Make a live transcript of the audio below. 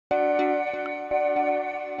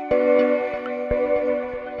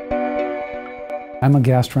I'm a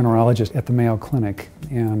gastroenterologist at the Mayo Clinic,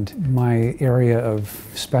 and my area of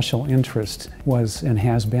special interest was and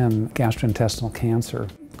has been gastrointestinal cancer.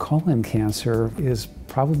 Colon cancer is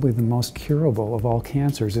probably the most curable of all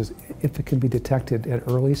cancers if it can be detected at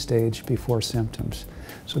early stage before symptoms.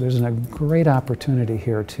 So there's a great opportunity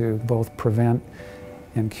here to both prevent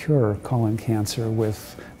and cure colon cancer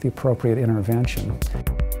with the appropriate intervention.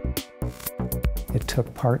 It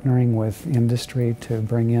took partnering with industry to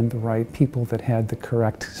bring in the right people that had the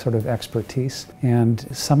correct sort of expertise. And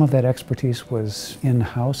some of that expertise was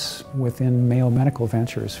in-house within Mayo Medical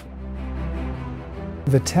Ventures.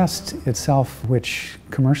 The test itself, which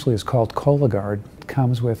commercially is called Cologuard,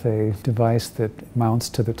 comes with a device that mounts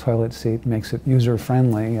to the toilet seat, makes it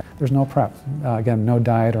user-friendly. There's no prep. Again, no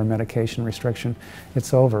diet or medication restriction.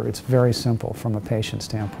 It's over. It's very simple from a patient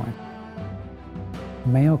standpoint.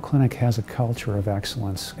 Mayo Clinic has a culture of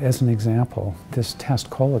excellence. As an example, this test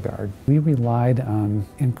Cologuard, we relied on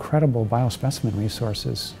incredible biospecimen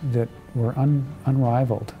resources that were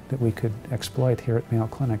unrivaled that we could exploit here at Mayo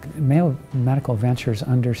Clinic. Mayo Medical Ventures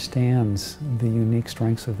understands the unique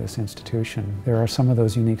strengths of this institution. There are some of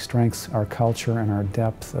those unique strengths, our culture and our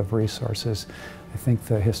depth of resources. I think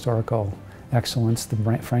the historical excellence,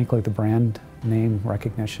 frankly the brand name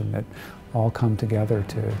recognition that all come together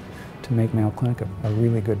to make Mayo Clinic a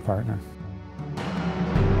really good partner.